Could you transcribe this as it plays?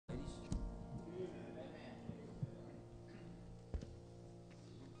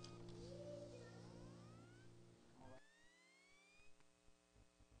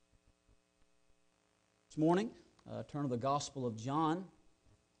This morning, turn to the Gospel of John,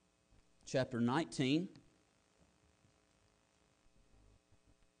 chapter 19.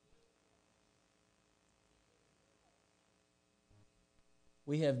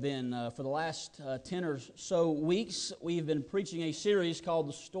 We have been, for the last 10 or so weeks, we've been preaching a series called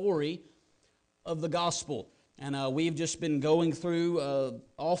The Story of the Gospel. And we've just been going through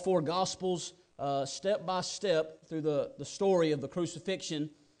all four Gospels step by step through the story of the crucifixion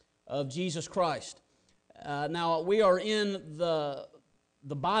of Jesus Christ. Now, we are in the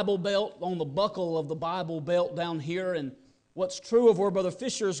Bible Belt, on the buckle of the Bible Belt down here, and what's true of where Brother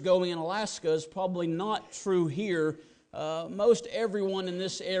Fisher is going in Alaska is probably not true here. Most everyone in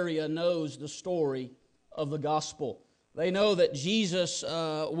this area knows the story of the gospel. They know that Jesus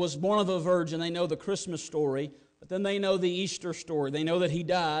was born of a virgin. They know the Christmas story, but then they know the Easter story. They know that He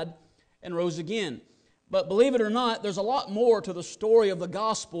died and rose again. But believe it or not, there's a lot more to the story of the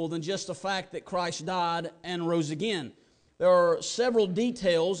gospel than just the fact that Christ died and rose again. There are several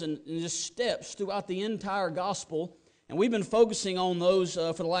details and just steps throughout the entire gospel, and we've been focusing on those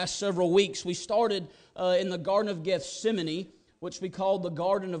for the last several weeks. We started in the Garden of Gethsemane, which we called the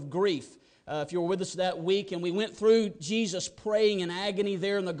Garden of Grief. If you were with us that week, and we went through Jesus praying in agony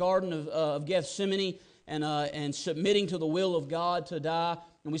there in the Garden of Gethsemane and submitting to the will of God to die.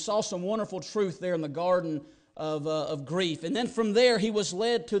 And we saw some wonderful truth there in the Garden of Grief. And then from there, He was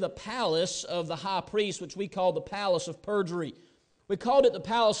led to the palace of the high priest, which we call the Palace of Perjury. We called it the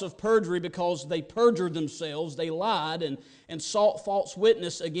Palace of Perjury because they perjured themselves, they lied and sought false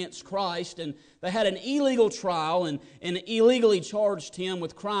witness against Christ, and they had an illegal trial and illegally charged Him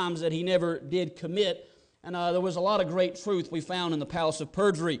with crimes that He never did commit. And there was a lot of great truth we found in the Palace of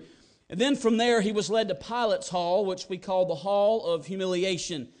Perjury. And then from there, He was led to Pilate's Hall, which we call the Hall of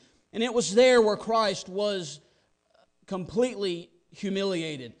Humiliation. And it was there where Christ was completely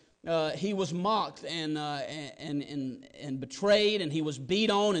humiliated. He was mocked and betrayed, and He was beat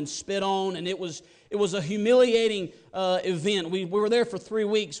on and spit on, and it was a humiliating event. We were there for 3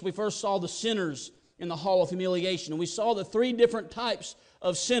 weeks. We first saw the sinners in the Hall of Humiliation, and we saw the 3 different types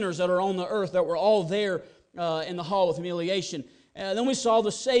of sinners that are on the earth that were all there in the Hall of Humiliation. Then we saw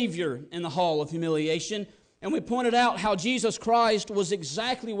the Savior in the Hall of Humiliation, and we pointed out how Jesus Christ was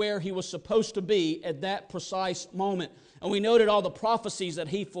exactly where He was supposed to be at that precise moment. And we noted all the prophecies that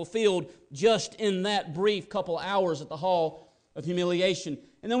He fulfilled just in that brief couple hours at the Hall of Humiliation.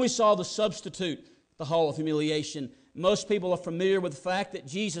 And then we saw the substitute at the Hall of Humiliation. Most people are familiar with the fact that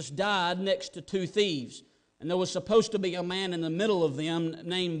Jesus died next to 2 thieves. And there was supposed to be a man in the middle of them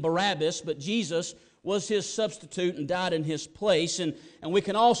named Barabbas, but Jesus was His substitute and died in His place. And we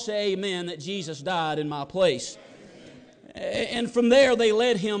can all say amen that Jesus died in my place. And from there they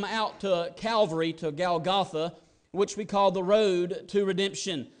led Him out to Calvary, to Golgotha, which we call the road to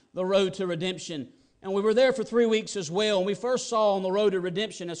redemption. The road to redemption. And we were there for 3 weeks as well. And we first saw on the road to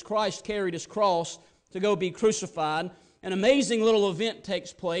redemption as Christ carried His cross to go be crucified, an amazing little event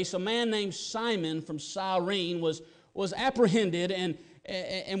takes place. A man named Simon from Cyrene was apprehended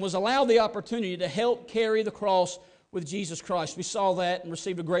and was allowed the opportunity to help carry the cross with Jesus Christ. We saw that and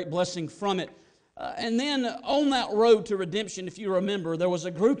received a great blessing from it. And then on that road to redemption, if you remember, there was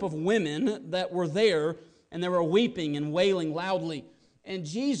a group of women that were there, and they were weeping and wailing loudly. And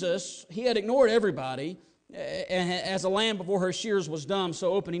Jesus, He had ignored everybody, as a lamb before her shears was dumb,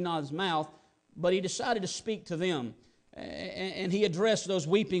 so opened He not His mouth, but He decided to speak to them. And He addressed those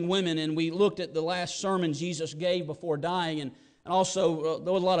weeping women, and we looked at the last sermon Jesus gave before dying, and also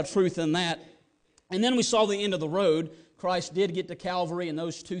there was a lot of truth in that. And then we saw the end of the road. Christ did get to Calvary, and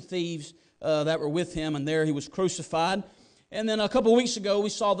those 2 thieves that were with Him, and there He was crucified. And then a couple of weeks ago, we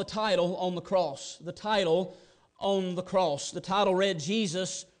saw the title on the cross. The title on the cross. The title read,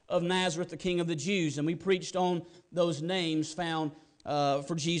 Jesus of Nazareth, the King of the Jews. And we preached on those names found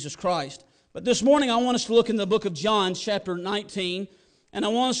for Jesus Christ. But this morning, I want us to look in the book of John, chapter 19. And I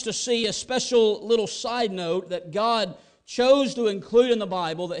want us to see a special little side note that God chose to include in the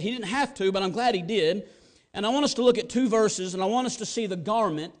Bible that He didn't have to, but I'm glad He did. And I want us to look at 2 verses, and I want us to see the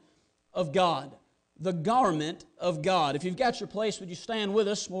garment of God. The garment of God. If you've got your place, would you stand with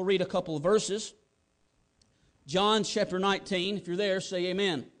us? We'll read a couple of verses. John chapter 19. If you're there, say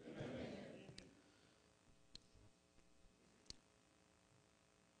amen.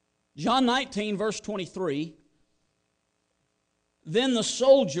 John 19, verse 23. Then the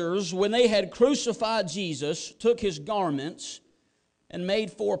soldiers, when they had crucified Jesus, took His garments and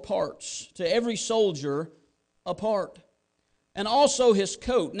made 4 parts, to every soldier a part, and also His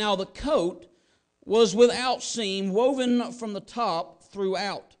coat. Now the coat was without seam, woven from the top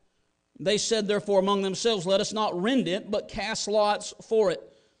throughout. They said therefore among themselves, let us not rend it, but cast lots for it,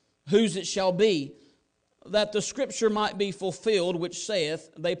 whose it shall be. that the scripture might be fulfilled, which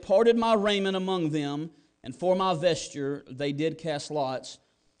saith, They parted my raiment among them, and for my vesture they did cast lots.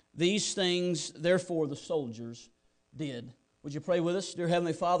 These things, therefore, the soldiers did. Would you pray with us? Dear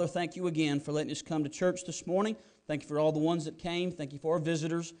Heavenly Father, thank you again for letting us come to church this morning. Thank you for all the ones that came. Thank you for our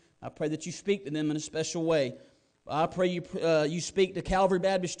visitors. I pray that you speak to them in a special way. I pray you speak to Calvary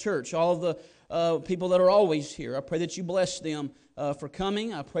Baptist Church, all of the people that are always here. I pray that you bless them for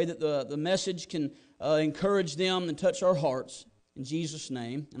coming. I pray that the message can encourage them and touch our hearts. In Jesus'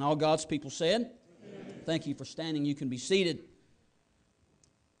 name. And all God's people said, Amen. Thank you for standing. You can be seated.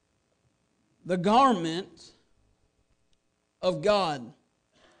 The garment of God.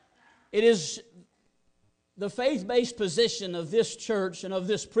 It is the faith-based position of this church and of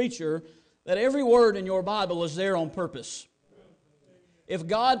this preacher that every word in your Bible is there on purpose. If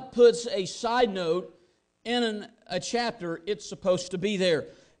God puts a side note in a chapter, it's supposed to be there.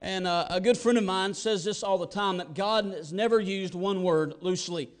 And a good friend of mine says this all the time, that God has never used one word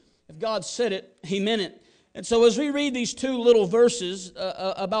loosely. If God said it, He meant it. And so as we read these two little verses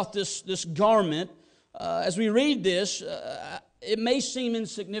about this garment, as we read this, it may seem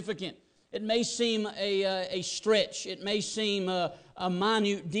insignificant. It may seem a stretch. It may seem a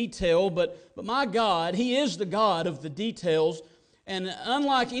minute detail, but my God, He is the God of the details. And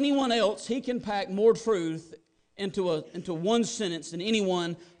unlike anyone else, He can pack more truth into one sentence than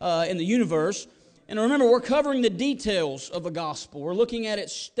anyone in the universe. And remember, we're covering the details of the gospel. We're looking at it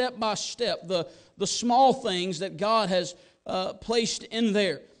step by step, the small things that God has placed in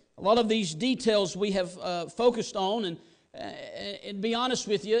there. A lot of these details we have focused on, and be honest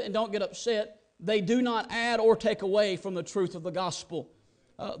with you, and don't get upset, they do not add or take away from the truth of the gospel.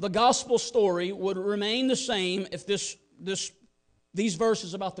 The gospel story would remain the same if these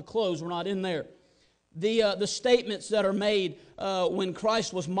verses about the clothes were not in there. The statements that are made when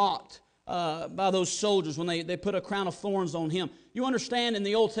Christ was mocked by those soldiers, when they put a crown of thorns on Him. You understand, in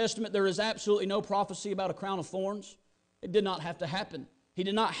the Old Testament there is absolutely no prophecy about a crown of thorns. It did not have to happen. He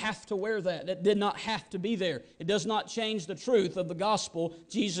did not have to wear that. It did not have to be there. It does not change the truth of the gospel.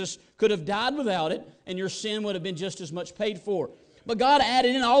 Jesus could have died without it, and your sin would have been just as much paid for. But God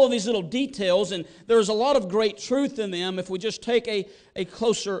added in all of these little details, and there's a lot of great truth in them if we just take a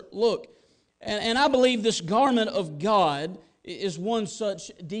closer look. And I believe this garment of God is one such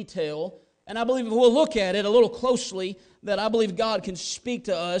detail. And I believe if we'll look at it a little closely, that I believe God can speak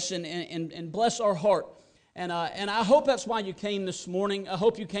to us and bless our heart. And I hope that's why you came this morning. I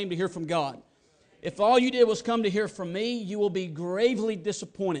hope you came to hear from God. If all you did was come to hear from me, you will be gravely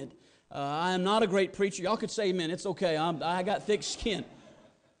disappointed. I am not a great preacher. Y'all could say amen. It's okay. I got thick skin.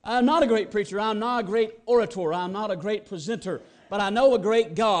 I'm not a great preacher. I'm not a great orator. I'm not a great presenter. But I know a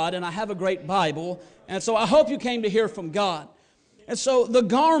great God, and I have a great Bible. And so I hope you came to hear from God. And so the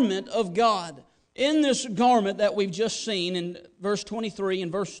garment of God. In this garment that we've just seen in verse 23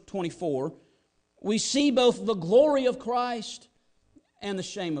 and verse 24, we see both the glory of Christ and the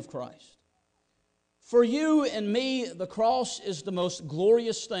shame of Christ. For you and me, the cross is the most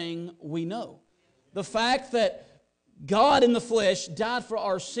glorious thing we know. The fact that God in the flesh died for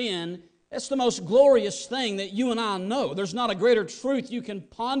our sin, that's the most glorious thing that you and I know. There's not a greater truth you can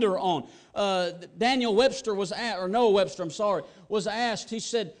ponder on. Noah Webster was asked, he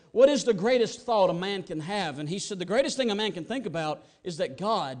said, what is the greatest thought a man can have? And he said, the greatest thing a man can think about is that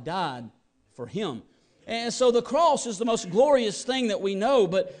God died for him. And so the cross is the most glorious thing that we know,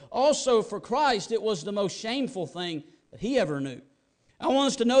 but also for Christ, it was the most shameful thing that He ever knew. I want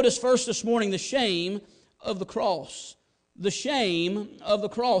us to notice first this morning the shame of the cross. The shame of the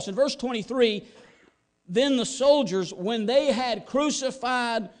cross. In verse 23, then the soldiers, when they had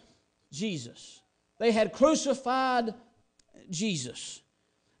crucified Jesus, they had crucified Jesus.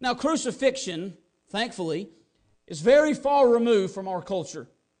 Now, crucifixion, thankfully, is very far removed from our culture.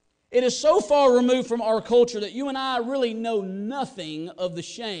 It is so far removed from our culture that you and I really know nothing of the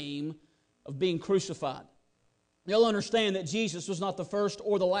shame of being crucified. Y'all understand that Jesus was not the first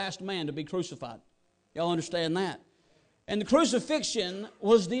or the last man to be crucified. Y'all understand that? And the crucifixion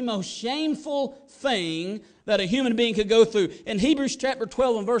was the most shameful thing that a human being could go through. In Hebrews chapter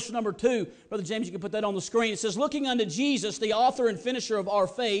 12 and verse number 2, Brother James, you can put that on the screen. It says, looking unto Jesus, the author and finisher of our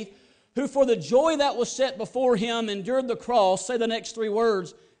faith, who for the joy that was set before Him endured the cross, say the next three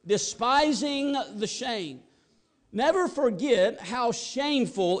words, despising the shame. Never forget how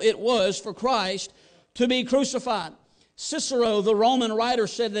shameful it was for Christ to be crucified. Cicero, the Roman writer,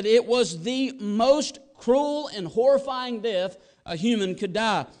 said that it was the most cruel and horrifying death a human could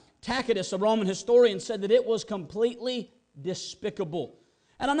die. Tacitus, a Roman historian, said that it was completely despicable.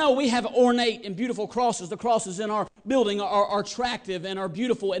 And I know we have ornate and beautiful crosses. The crosses in our building are attractive and are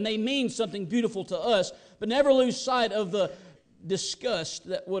beautiful, and they mean something beautiful to us. But never lose sight of the disgust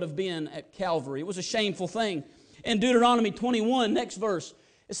that would have been at Calvary. It was a shameful thing. In Deuteronomy 21, next verse,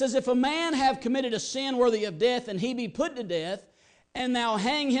 it says, if a man have committed a sin worthy of death, and he be put to death, and thou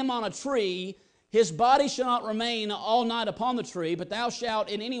hang him on a tree, his body shall not remain all night upon the tree, but thou shalt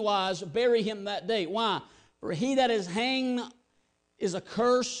in any wise bury him that day. Why? For he that is hanged is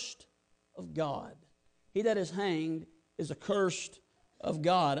accursed of God. He that is hanged is accursed of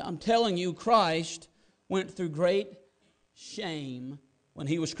God. I'm telling you, Christ went through great shame when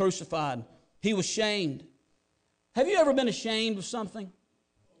He was crucified. He was shamed. Have you ever been ashamed of something?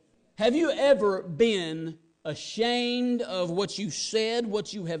 Have you ever been ashamed of what you said,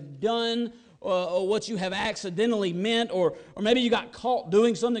 what you have done, or what you have accidentally meant, or maybe you got caught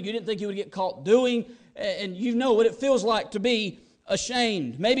doing something you didn't think you would get caught doing, and you know what it feels like to be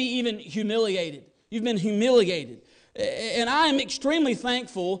ashamed, maybe even humiliated. You've been humiliated. And I am extremely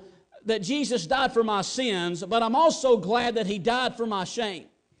thankful that Jesus died for my sins, but I'm also glad that He died for my shame.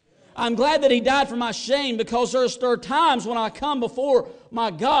 I'm glad that He died for my shame, because there are times when I come before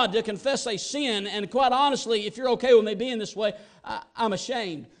my God to confess a sin, and quite honestly, if you're okay with me being this way, I'm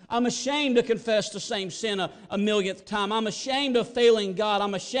ashamed. I'm ashamed to confess the same sin a millionth time. I'm ashamed of failing God.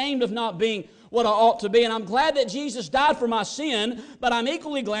 I'm ashamed of not being what I ought to be. And I'm glad that Jesus died for my sin, but I'm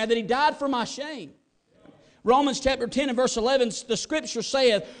equally glad that He died for my shame. Romans chapter 10 and verse 11, the Scripture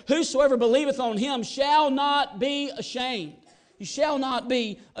saith, whosoever believeth on Him shall not be ashamed. You shall not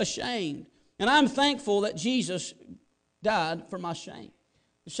be ashamed. And I'm thankful that Jesus died for my shame,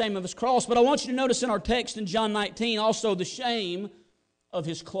 the shame of His cross. But I want you to notice in our text in John 19 also the shame of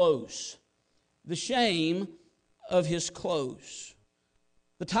His clothes. The shame of His clothes.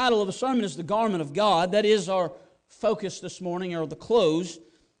 The title of the sermon is The Garment of God. That is our focus this morning, or the clothes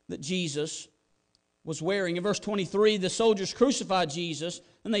that Jesus was wearing. In verse 23, the soldiers crucified Jesus,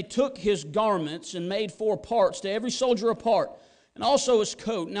 and they took His garments and made 4 parts, to every soldier a part, and also His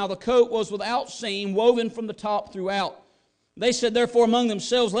coat. Now the coat was without seam, woven from the top throughout. They said therefore among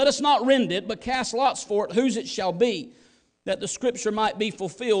themselves, let us not rend it, but cast lots for it, whose it shall be, that the Scripture might be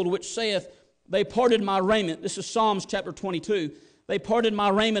fulfilled, which saith, they parted my raiment. This is Psalms chapter 22. They parted my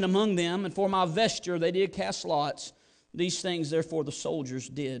raiment among them, and for my vesture they did cast lots. These things therefore the soldiers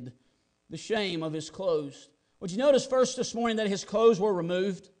did. The shame of His clothes. Would you notice first this morning that His clothes were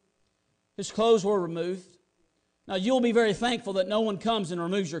removed? His clothes were removed. Now you'll be very thankful that no one comes and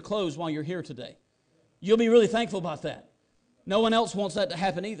removes your clothes while you're here today. You'll be really thankful about that. No one else wants that to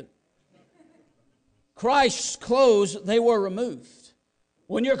happen either. Christ's clothes, they were removed.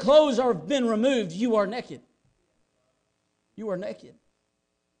 When your clothes have been removed, you are naked. You are naked.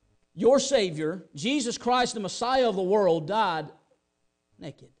 Your Savior, Jesus Christ, the Messiah of the world, died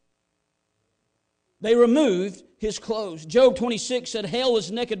naked. They removed His clothes. Job 26 said, hell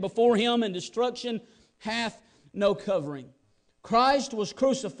is naked before Him, and destruction hath no covering. Christ was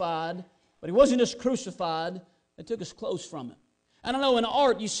crucified, but He wasn't just crucified, they took His clothes from Him. And I know in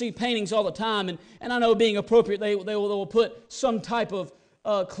art you see paintings all the time, and I know being appropriate, they will put some type of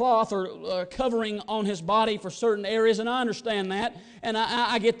cloth or covering on His body for certain areas, and I understand that, and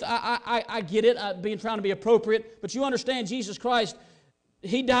I get it, being trying to be appropriate. But you understand, Jesus Christ,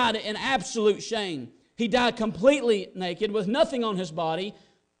 He died in absolute shame. He died completely naked with nothing on His body.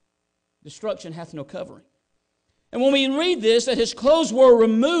 Destruction hath no covering. And when we read this, that His clothes were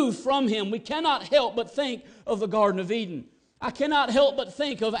removed from Him, we cannot help but think of the Garden of Eden. I cannot help but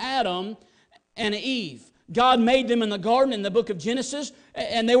think of Adam and Eve. God made them in the garden in the book of Genesis,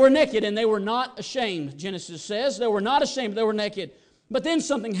 and they were naked, and they were not ashamed, Genesis says. They were not ashamed, they were naked. But then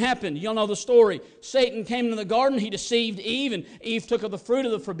something happened. You'll know the story. Satan came into the garden, he deceived Eve, and Eve took of the fruit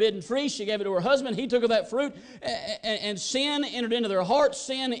of the forbidden tree. She gave it to her husband, he took of that fruit, and sin entered into their hearts,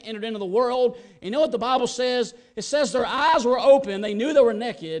 sin entered into the world. You know what the Bible says? It says their eyes were open, they knew they were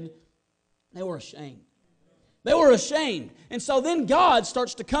naked, they were ashamed. They were ashamed. And so then God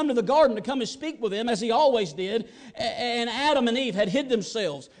starts to come to the garden to come and speak with them, as He always did. And Adam and Eve had hid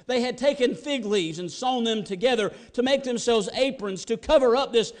themselves. They had taken fig leaves and sewn them together to make themselves aprons to cover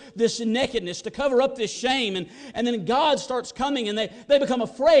up this nakedness, to cover up this shame. And then God starts coming, and they become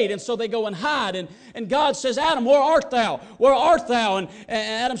afraid, and so they go and hide. And God says, Adam, where art thou? Where art thou? And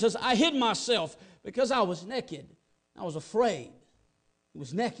Adam says, I hid myself because I was naked. I was afraid. He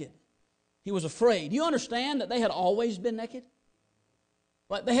was naked. He was afraid. You understand that they had always been naked?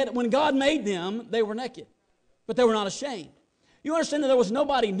 Like when God made them, they were naked. But they were not ashamed. You understand that there was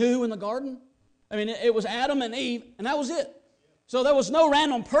nobody new in the garden? I mean, it was Adam and Eve, and that was it. So there was no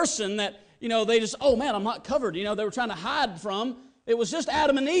random person that, they just, oh man, I'm not covered. They were trying to hide from. It was just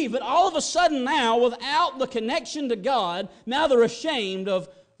Adam and Eve. But all of a sudden now, without the connection to God, now they're ashamed of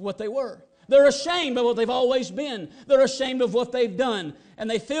what they were. They're ashamed of what they've always been. They're ashamed of what they've done. And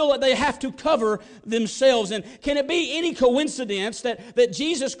they feel that they have to cover themselves. And can it be any coincidence that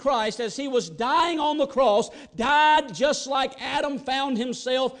Jesus Christ, as He was dying on the cross, died just like Adam found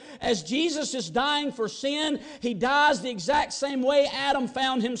himself? As Jesus is dying for sin, He dies the exact same way Adam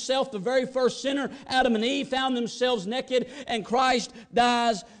found himself, the very first sinner. Adam and Eve found themselves naked, and Christ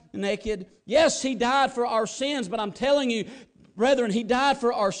dies naked. Yes, He died for our sins, but I'm telling you, brethren, He died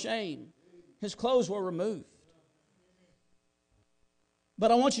for our shame. His clothes were removed. But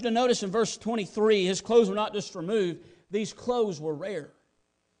I want you to notice in verse 23, His clothes were not just removed, these clothes were rare.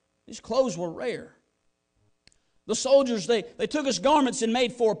 These clothes were rare. The soldiers, they took His garments and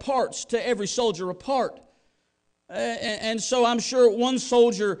made 4 parts, to every soldier a part. And so I'm sure one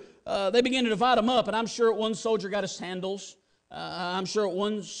soldier, they began to divide them up, and I'm sure one soldier got his sandals. I'm sure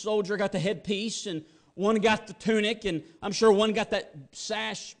one soldier got the headpiece, and one got the tunic, and I'm sure one got that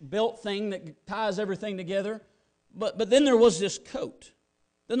sash belt thing that ties everything together. But then there was this coat.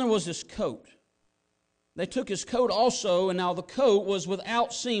 They took His coat also, and now the coat was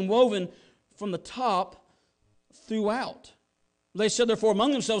without seam, woven from the top throughout. They said therefore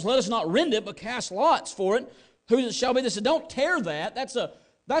among themselves, let us not rend it, but cast lots for it. Whose it shall be? They said, don't tear that. That's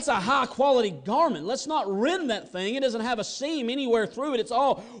a high quality garment. Let's not rend that thing. It doesn't have a seam anywhere through it. It's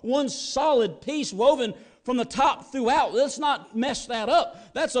all one solid piece woven from the top throughout. Let's not mess that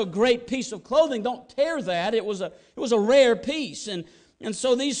up. That's a great piece of clothing. Don't tear that. It was a rare piece. And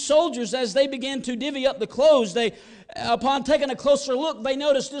so these soldiers, as they began to divvy up the clothes, upon taking a closer look, they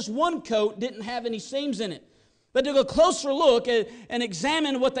noticed this one coat didn't have any seams in it. They took a closer look and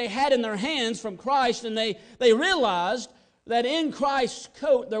examined what they had in their hands from Christ, and they realized that in Christ's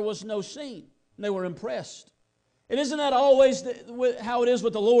coat there was no seam. And they were impressed. And isn't that always how it is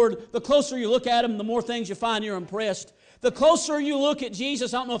with the Lord? The closer you look at Him, the more things you find you're impressed. The closer you look at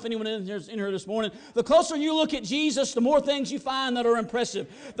Jesus, I don't know if anyone in here this morning, the closer you look at Jesus, the more things you find that are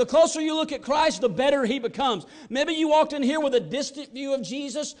impressive. The closer you look at Christ, the better He becomes. Maybe you walked in here with a distant view of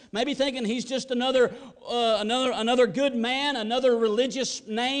Jesus, maybe thinking He's just another good man, another religious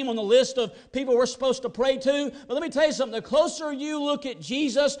name on the list of people we're supposed to pray to. But let me tell you something, the closer you look at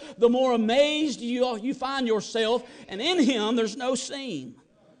Jesus, the more amazed you find yourself, and in Him there's no seam.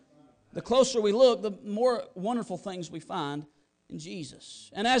 The closer we look, the more wonderful things we find in Jesus.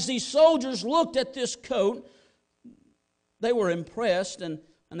 And as these soldiers looked at this coat, they were impressed, and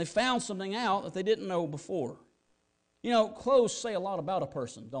they found something out that they didn't know before. You know, clothes say a lot about a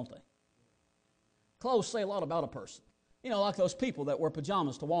person, don't they? Clothes say a lot about a person. You know, like those people that wear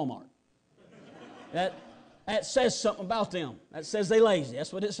pajamas to Walmart. That says something about them. That says they lazy.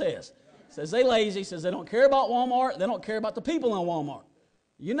 That's what it says. It says they lazy. It says they don't care about Walmart. They don't care about the people in Walmart.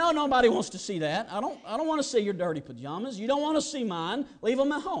 You know nobody wants to see that. I don't want to see your dirty pajamas. You don't want to see mine. Leave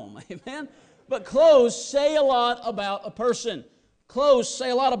them at home. Amen? But clothes say a lot about a person. Clothes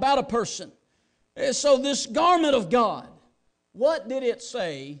say a lot about a person. So this garment of God, what did it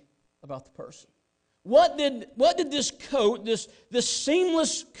say about the person? What did this coat, this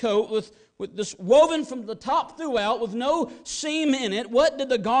seamless coat with this woven from the top throughout with no seam in it, what did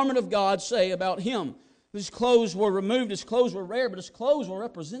the garment of God say about Him? His clothes were removed, His clothes were rare, but His clothes were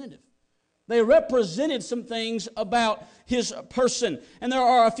representative. They represented some things about His person. And there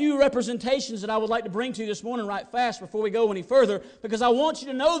are a few representations that I would like to bring to you this morning right fast before we go any further, because I want you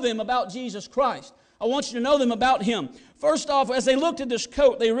to know them about Jesus Christ. I want you to know them about Him. First off, as they looked at this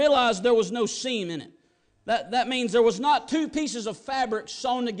coat, they realized there was no seam in it. That means there was not 2 pieces of fabric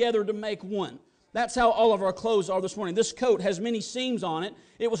sewn together to make one. That's how all of our clothes are this morning. This coat has many seams on it.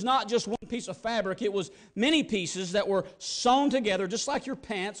 It was not just one piece of fabric. It was many pieces that were sewn together, just like your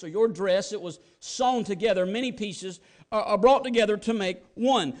pants or your dress. It was sewn together. Many pieces are brought together to make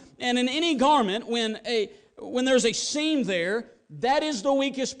one. And in any garment, when there's a seam there, that is the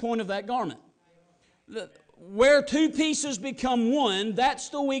weakest point of that garment. Where 2 pieces become one, that's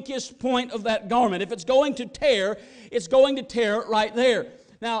the weakest point of that garment. If it's going to tear, it's going to tear right there.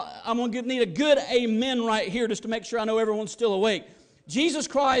 Now, I'm going to need a good amen right here just to make sure I know everyone's still awake. Jesus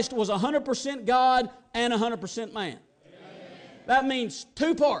Christ was 100% God and 100% man. Amen. That means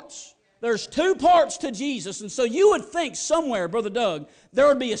 2 parts. There's 2 parts to Jesus, and so you would think somewhere, Brother Doug, there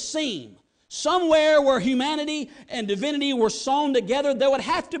would be a seam. Somewhere where humanity and divinity were sewn together, there would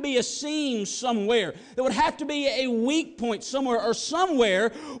have to be a seam somewhere. There would have to be a weak point somewhere, or somewhere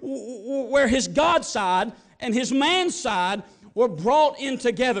where His God side and His man side were brought in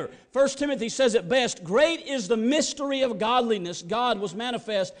together. 1 Timothy says it best, great is the mystery of godliness. God was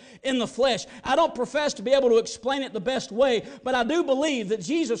manifest in the flesh. I don't profess to be able to explain it the best way, but I do believe that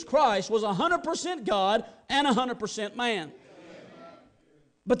Jesus Christ was 100% God and 100% man.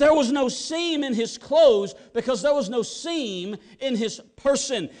 But there was no seam in His clothes because there was no seam in His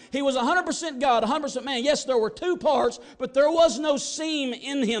person. He was 100% God, 100% man. Yes, there were two parts, but there was no seam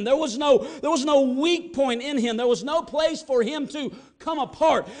in Him. There was no weak point in Him. There was no place for Him to come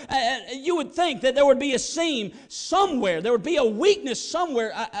apart. You would think that there would be a seam somewhere. There would be a weakness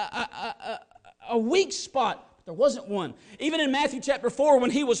somewhere, a weak spot. There wasn't one. Even in Matthew chapter 4, when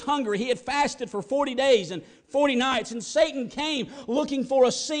He was hungry, He had fasted for 40 days and 40 nights, and Satan came looking for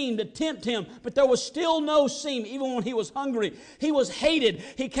a seam to tempt Him, but there was still no seam, even when He was hungry. He was hated.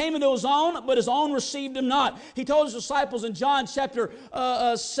 He came into His own, but His own received Him not. He told His disciples in John chapter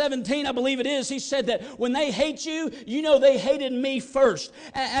 17, I believe it is, He said that when they hate you, you know they hated me first.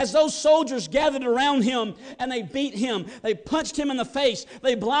 As those soldiers gathered around Him and they beat Him, they punched Him in the face,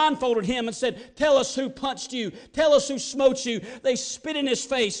 they blindfolded Him and said, tell us who punched you, tell us who smote you. They spit in His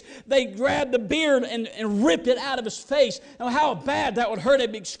face. They grabbed the beard and ripped it out of His face. Now, how bad that would hurt.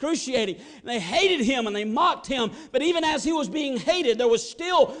 It'd be excruciating. And they hated Him and they mocked Him. But even as He was being hated, there was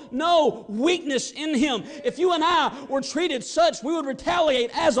still no weakness in Him. If you and I were treated such, we would retaliate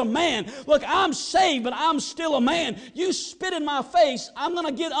as a man. Look, I'm saved, but I'm still a man. You spit in my face, I'm going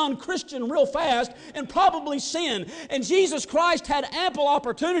to get unchristian real fast and probably sin. And Jesus Christ had ample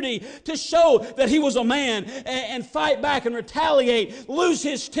opportunity to show that He was a man and fight back and retaliate, lose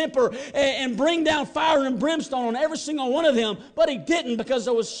His temper, and bring down fire and brimstone on every single one of them, but He didn't because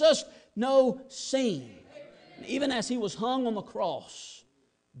there was just no seam. And even as He was hung on the cross,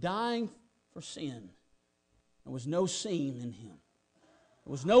 dying for sin, there was no seam in Him.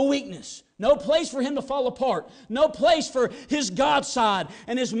 There was no weakness, no place for Him to fall apart, no place for His God side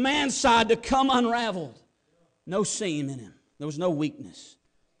and His man side to come unraveled. No seam in Him. There was no weakness.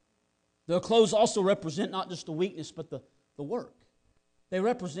 The clothes also represent not just the weakness, but the work. They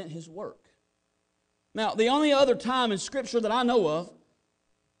represent His work. Now, the only other time in Scripture that I know of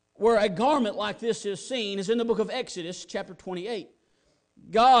where a garment like this is seen is in the book of Exodus, chapter 28.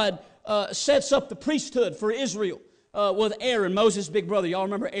 God sets up the priesthood for Israel with Aaron, Moses' big brother. Y'all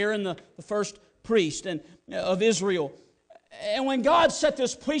remember Aaron, the first priest of Israel. And when God set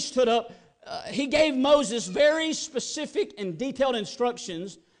this priesthood up, He gave Moses very specific and detailed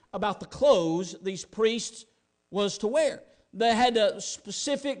instructions about the clothes these priests was to wear. They had a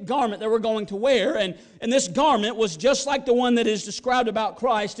specific garment they were going to wear, and this garment was just like the one that is described about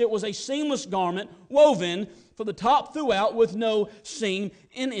Christ. It was a seamless garment, woven from the top throughout with no seam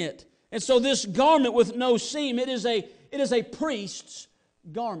in it. And so this garment with no seam, it is a priest's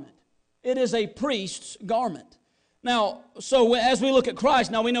garment. It is a priest's garment. Now, so as we look at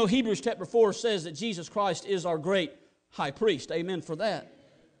Christ, now we know Hebrews chapter 4 says that Jesus Christ is our great high priest. Amen for that.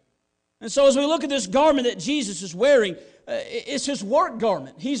 And so as we look at this garment that Jesus is wearing, it's His work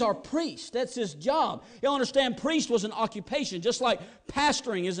garment. He's our priest. That's His job. You'll understand, priest was an occupation, just like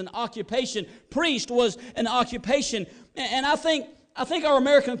pastoring is an occupation. Priest was an occupation. And I think our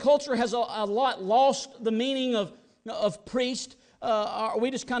American culture has a lot lost the meaning of priest.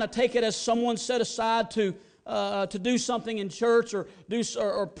 We just kind of take it as someone set aside to do something in church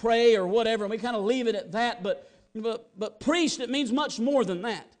or pray or whatever, and we kind of leave it at that. But priest, it means much more than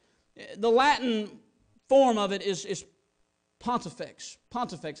that. The Latin form of it is pontifex.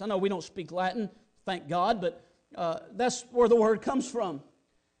 Pontifex. I know we don't speak Latin, thank God, but that's where the word comes from.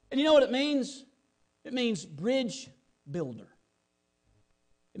 And you know what it means? It means bridge builder.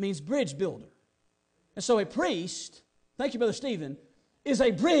 It means bridge builder. And so a priest, thank you, Brother Stephen, is a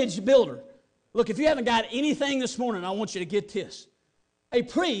bridge builder. Look, if you haven't got anything this morning, I want you to get this. A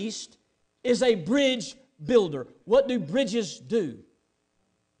priest is a bridge builder. What do bridges do?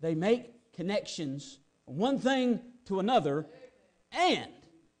 They make connections from one thing to another, and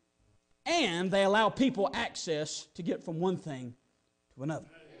they allow people access to get from one thing to another.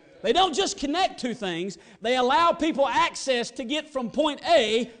 They don't just connect two things, they allow people access to get from point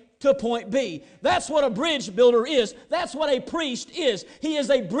A to point B. That's what a bridge builder is. That's what a priest is. He is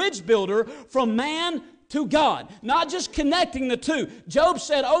a bridge builder from man to God, not just connecting the two. Job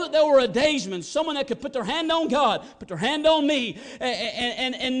said, oh, that there were a daysman, someone that could put their hand on God, put their hand on me,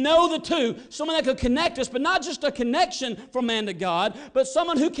 and know the two, someone that could connect us, but not just a connection from man to God, but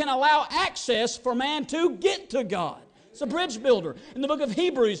someone who can allow access for man to get to God. It's a bridge builder. In the book of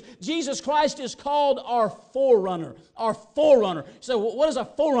Hebrews, Jesus Christ is called our forerunner. Our forerunner. So what is a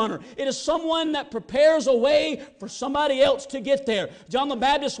forerunner? It is someone that prepares a way for somebody else to get there. John the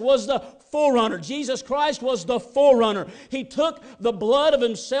Baptist was the forerunner. Jesus Christ was the forerunner. He took the blood of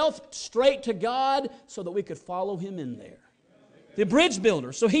Himself straight to God so that we could follow Him in there. The bridge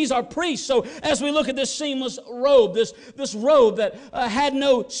builder. So He's our priest. So as we look at this seamless robe, this robe that had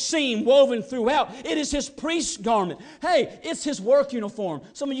no seam woven throughout, it is His priest's garment. Hey, it's His work uniform.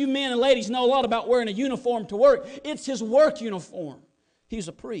 Some of you men and ladies know a lot about wearing a uniform to work. It's His work uniform. He's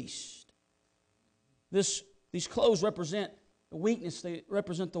a priest. These clothes represent the weakness. They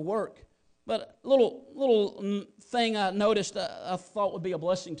represent the work. But a little thing I noticed I thought would be a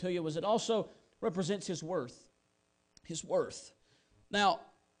blessing to you was it also represents His worth. His worth. Now,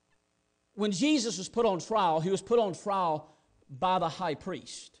 when Jesus was put on trial, He was put on trial by the high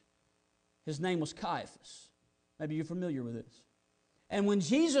priest. His name was Caiaphas. Maybe you're familiar with this. And when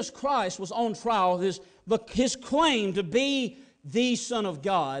Jesus Christ was on trial, his claim to be the Son of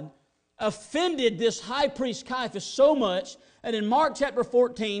God offended this high priest Caiaphas so much that in Mark chapter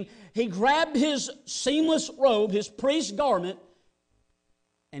 14, he grabbed his seamless robe, his priest's garment,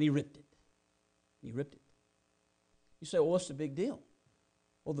 and he ripped it. He ripped it. You say, well, what's the big deal?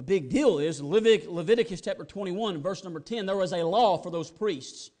 Well, the big deal is in Leviticus chapter 21, verse number 10, there was a law for those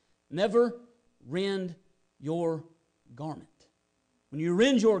priests. Never rend your garment. When you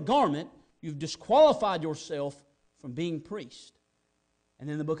rend your garment, you've disqualified yourself from being priest. And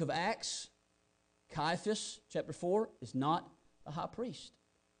in the book of Acts, Caiaphas, chapter 4, is not the high priest.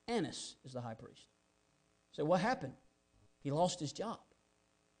 Annas is the high priest. So what happened? He lost his job.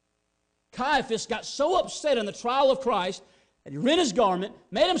 Caiaphas got so upset in the trial of Christ that he rent his garment,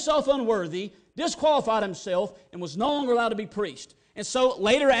 made himself unworthy, disqualified himself, and was no longer allowed to be priest. And so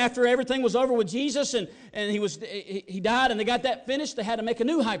later, after everything was over with Jesus and he died and they got that finished, they had to make a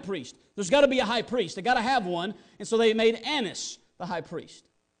new high priest. There's got to be a high priest. They got to have one. And so they made Annas the high priest.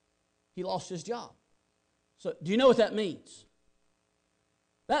 He lost his job. So do you know what that means?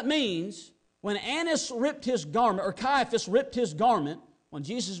 That means when Annas ripped his garment, or Caiaphas ripped his garment, when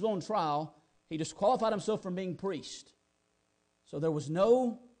Jesus was on trial, he disqualified himself from being priest. So there was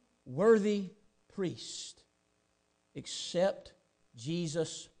no worthy priest except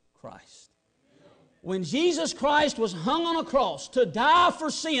Jesus Christ. When Jesus Christ was hung on a cross to die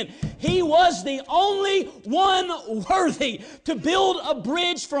for sin, He was the only one worthy to build a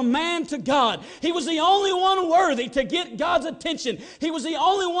bridge from man to God. He was the only one worthy to get God's attention. He was the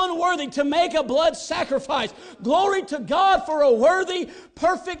only one worthy to make a blood sacrifice. Glory to God for a worthy,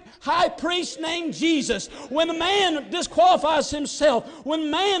 perfect high priest named Jesus. When a man disqualifies himself,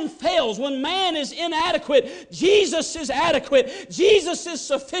 when man fails, when man is inadequate, Jesus is adequate. Jesus is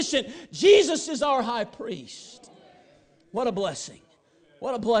sufficient. Jesus is our high priest. What a blessing.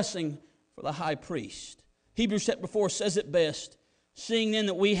 What a blessing for the high priest. Hebrews chapter 4 says it best. Seeing then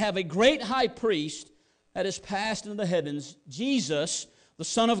that we have a great high priest that is passed into the heavens, Jesus, the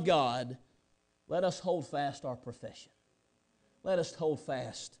Son of God, let us hold fast our profession. Let us hold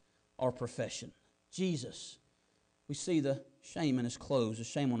fast our profession. Jesus. We see the shame in His clothes, the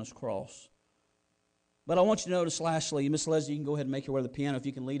shame on His cross. But I want you to notice lastly, Miss Leslie, you can go ahead and make your way to the piano if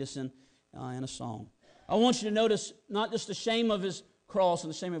you can lead us in a song. I want you to notice not just the shame of His cross and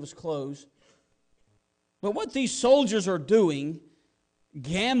the shame of His clothes, but what these soldiers are doing,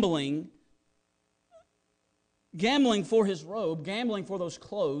 gambling for His robe, gambling for those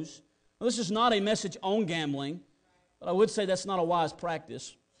clothes. Now, this is not a message on gambling, but I would say that's not a wise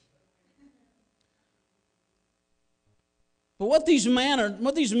practice. But what these men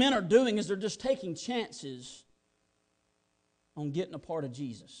are doing is they're just taking chances on getting a part of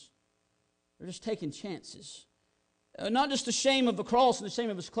Jesus. They're just taking chances. Not just the shame of the cross and the shame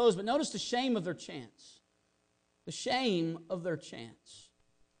of His clothes, but notice the shame of their chance. The shame of their chance.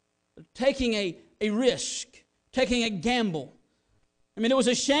 They're taking a risk, taking a gamble. I mean, it was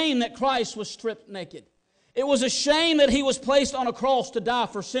a shame that Christ was stripped naked. It was a shame that He was placed on a cross to die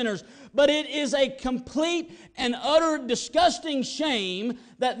for sinners. But it is a complete and utter disgusting shame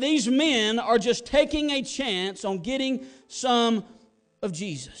that these men are just taking a chance on getting some of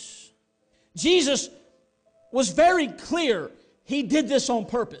Jesus. Jesus was very clear He did this on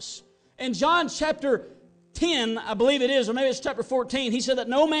purpose. In John chapter 10, I believe it is, or maybe it's chapter 14, He said that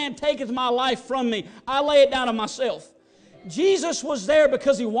no man taketh my life from me. I lay it down of myself. Jesus was there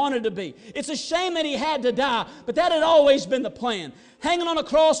because He wanted to be. It's a shame that He had to die, but that had always been the plan. Hanging on a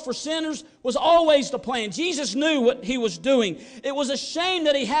cross for sinners was always the plan. Jesus knew what He was doing. It was a shame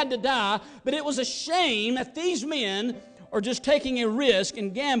that He had to die, but it was a shame that these men are just taking a risk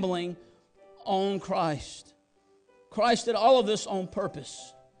and gambling on Christ. Christ did all of this on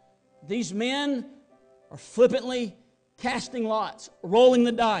purpose. These men are flippantly casting lots, rolling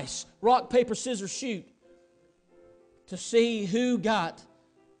the dice, rock, paper, scissors, shoot, to see who got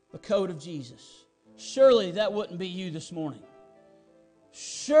the coat of Jesus. Surely that wouldn't be you this morning.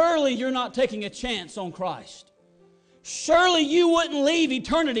 Surely you're not taking a chance on Christ. Surely you wouldn't leave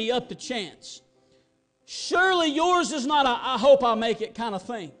eternity up to chance. Surely yours is not a "I hope I make it" kind of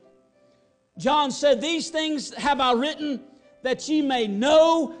thing. John said, "These things have I written that ye may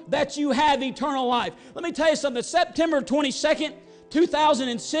know that you have eternal life." Let me tell you something. September 22nd,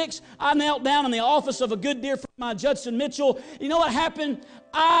 2006, I knelt down in the office of a good dear friend of mine, Judson Mitchell. You know what happened?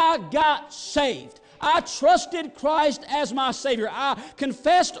 I got saved. I trusted Christ as my Savior. I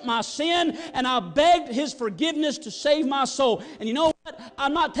confessed my sin and I begged His forgiveness to save my soul. And you know what?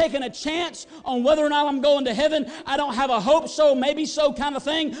 I'm not taking a chance on whether or not I'm going to heaven. I don't have a hope so, maybe so kind of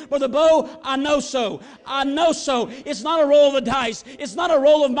thing. Brother Bo, I know so. I know so. It's not a roll of the dice. It's not a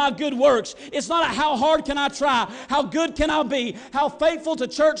roll of my good works. It's not a how hard can I try? How good can I be? How faithful to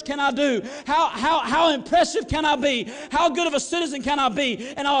church can I do? How impressive can I be? How good of a citizen can I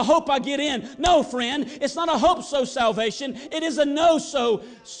be? And I hope I get in. No, friend. It's not a hope-so salvation. It is a no-so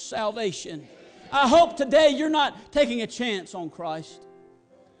salvation. I hope today you're not taking a chance on Christ.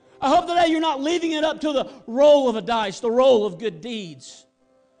 I hope today you're not leaving it up to the roll of a dice, the roll of good deeds.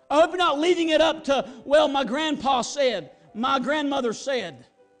 I hope you're not leaving it up to, well, my grandpa said, my grandmother said.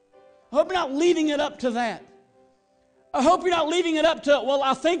 I hope you're not leaving it up to that. I hope you're not leaving it up to, well,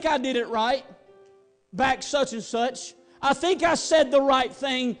 I think I did it right back such and such. I think I said the right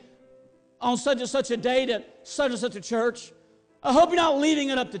thing on such and such a date at such and such a church. I hope you're not leaving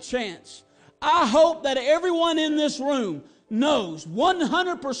it up to chance. I hope that everyone in this room knows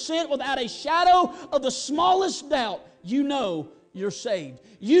 100% without a shadow of the smallest doubt, you know you're saved.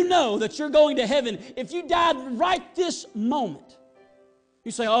 You know that you're going to heaven. If you died right this moment, you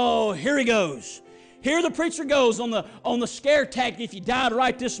say, oh, here he goes. Here the preacher goes on the scare tactic if you died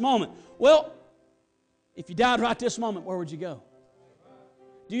right this moment. Well, if you died right this moment, where would you go?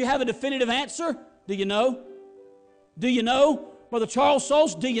 Do you have a definitive answer? Do you know? Do you know? Brother Charles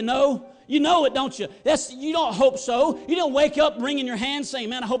Souls, do you know? You know it, don't you? You don't hope so. You don't wake up wringing your hands saying,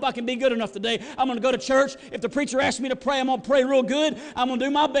 man, I hope I can be good enough today. I'm going to go to church. If the preacher asks me to pray, I'm going to pray real good. I'm going to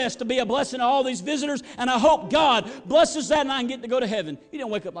do my best to be a blessing to all these visitors, and I hope God blesses that and I can get to go to heaven. You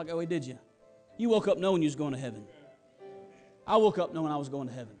didn't wake up like, oh, did you? You woke up knowing you was going to heaven. I woke up knowing I was going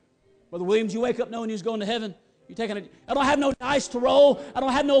to heaven. Brother Williams, you wake up knowing you was going to heaven? I don't have no dice to roll. I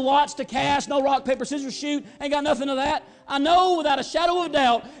don't have no lots to cast, no rock, paper, scissors shoot. Ain't got nothing of that. I know without a shadow of a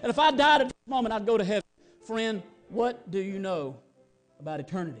doubt that if I died at this moment, I'd go to heaven. Friend, what do you know about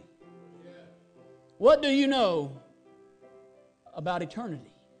eternity? What do you know about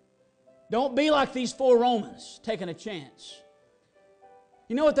eternity? Don't be like these 4 Romans taking a chance.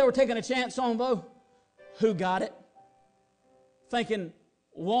 You know what they were taking a chance on, though? Who got it? Thinking,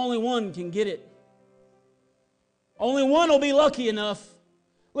 well, only one can get it. Only one will be lucky enough.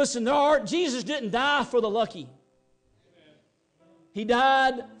 Listen, Jesus didn't die for the lucky. He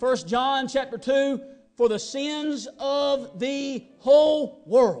died, 1 John chapter 2, for the sins of the whole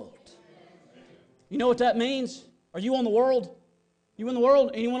world. You know what that means? Are you on the world? You in the world?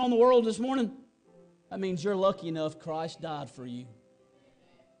 Anyone on the world this morning? That means you're lucky enough Christ died for you.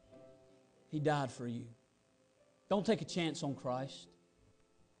 He died for you. Don't take a chance on Christ.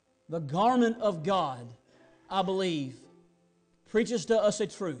 The garment of God, I believe, preaches to us a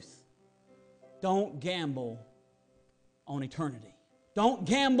truth. Don't gamble on eternity. Don't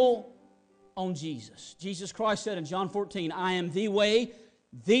gamble on Jesus. Jesus Christ said in John 14, I am the way,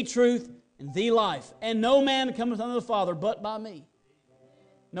 the truth, and the life. And no man cometh unto the Father but by me.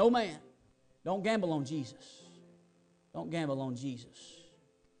 No man. Don't gamble on Jesus. Don't gamble on Jesus.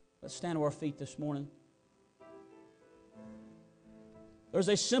 Let's stand to our feet this morning. There's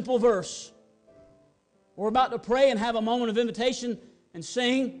a simple verse. We're about to pray and have a moment of invitation and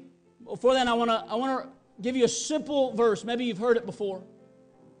sing. Before then, I want to give you a simple verse. Maybe you've heard it before.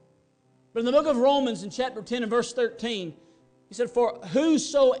 But in the book of Romans, in chapter 10 and verse 13, he said, for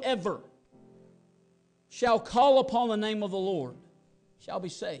whosoever shall call upon the name of the Lord shall be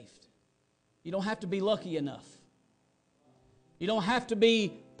saved. You don't have to be lucky enough. You don't have to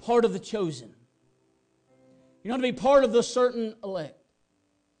be part of the chosen. You don't have to be part of the certain elect.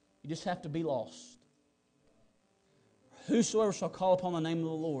 You just have to be lost. Whosoever shall call upon the name of the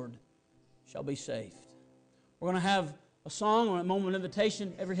Lord shall be saved. We're going to have a song or a moment of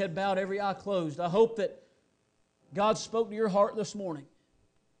invitation, every head bowed, every eye closed. I hope that God spoke to your heart this morning.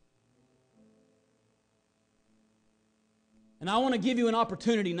 And I want to give you an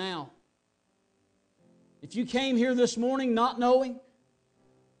opportunity now. If you came here this morning not knowing,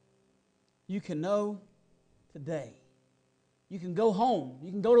 you can know today. You can go home.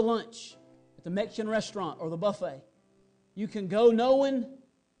 You can go to lunch at the Mexican restaurant or the buffet. You can go knowing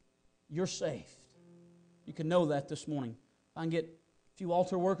you're saved. You can know that this morning. If I can get a few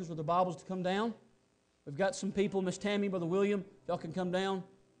altar workers with their Bibles to come down. We've got some people, Miss Tammy, Brother William, if y'all can come down.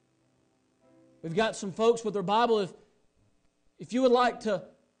 We've got some folks with their Bible. If you would like to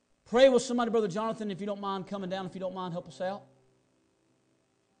pray with somebody, Brother Jonathan, if you don't mind coming down, if you don't mind, help us out.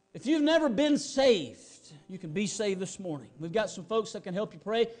 If you've never been saved, you can be saved this morning. We've got some folks that can help you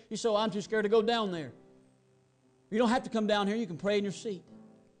pray. You say, I'm too scared to go down there. You don't have to come down here. You can pray in your seat.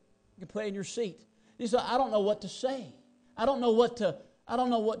 You can pray in your seat. You say, I don't know what to say. I don't know what to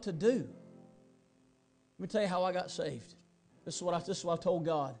do. Let me tell you how I got saved. This is what I told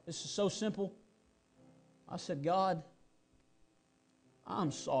God. This is so simple. I said, God,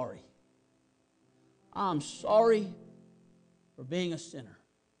 I'm sorry. I'm sorry for being a sinner.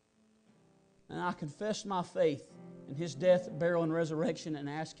 And I confessed my faith in His death, burial, and resurrection and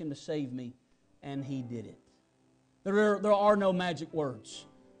asked Him to save me. And He did it. There are no magic words.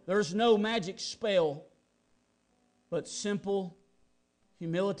 There's no magic spell, but simple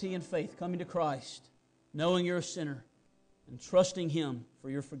humility and faith, coming to Christ, knowing you're a sinner, and trusting Him for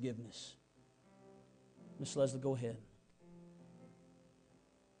your forgiveness. Miss Leslie, go ahead.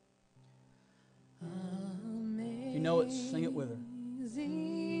 If you know it, sing it with her.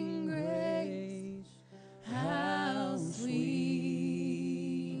 Amazing grace, how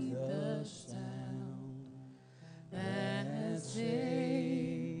sweet the sound that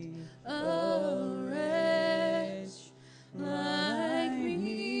saved a wretch like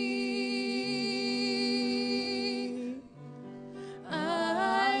me.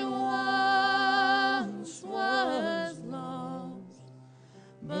 I once was lost,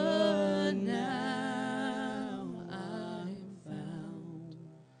 but now I'm found.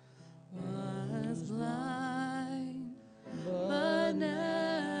 Was blind, but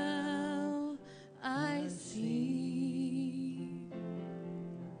now I see.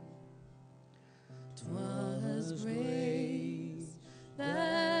 'Twas grace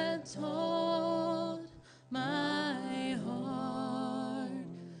that taught my heart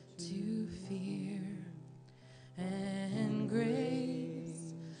to fear, and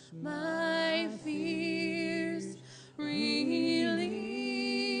grace my fears relieved.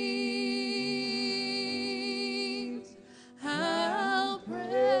 How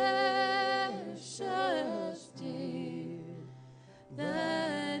precious did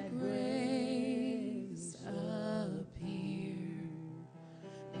that grace appear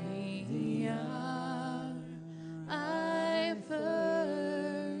the hour I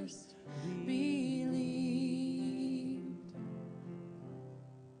first believed.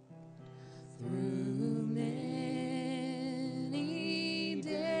 Through many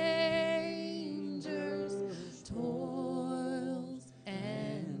dangers, toils,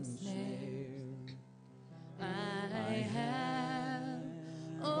 and snares, I have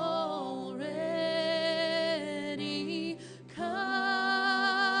already come.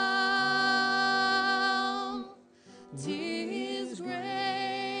 'Tis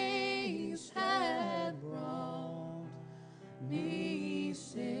grace had brought me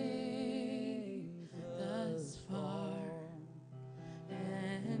safe thus far,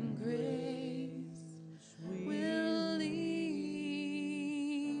 and grace will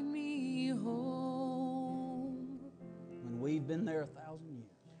lead me home. When we've been there 1,000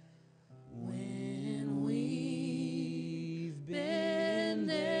 years.